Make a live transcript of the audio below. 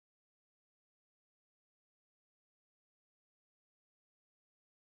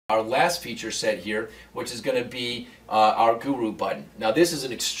our last feature set here, which is going to be our Guru button. Now this is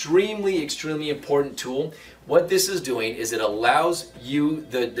an extremely important tool. What this is doing is it allows you,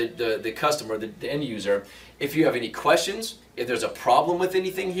 the customer, the end user, if you have any questions, if there's a problem with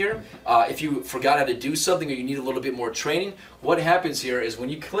anything here, if you forgot how to do something or you need a little bit more training, what happens here is when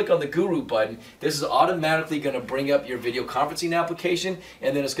you click on the Guru button, this is automatically going to bring up your video conferencing application,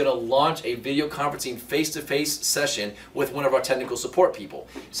 and then it's going to launch a video conferencing face-to-face session with one of our technical support people.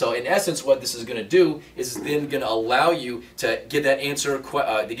 So in essence, what this is going to do is it's then going to allow you to get that answer,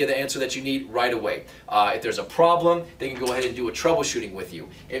 that you need right away. If there's a problem, they can go ahead and do a troubleshooting with you.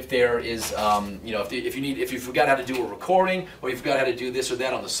 If there is, if you forgot how to do a recording, or you forgot how to do this or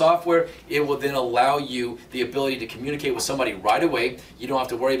that on the software, it will then allow you the ability to communicate with somebody right away. You don't have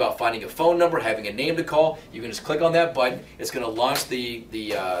to worry about finding a phone number, having a name to call. You can just click on that button. It's going to launch the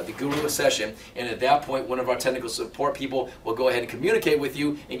Guru session, and at that point, one of our technical support people will go ahead and communicate with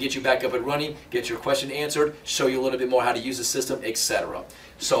you and get you back up and running, get your question answered, show you a little bit more how to use the system, etc.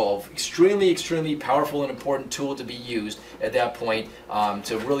 So extremely powerful and important tool to be used at that point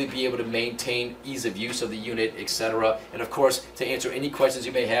to really be able to maintain ease of use of the unit, etc. And of course, to answer any questions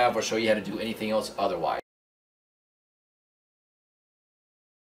you may have or show you how to do anything else otherwise.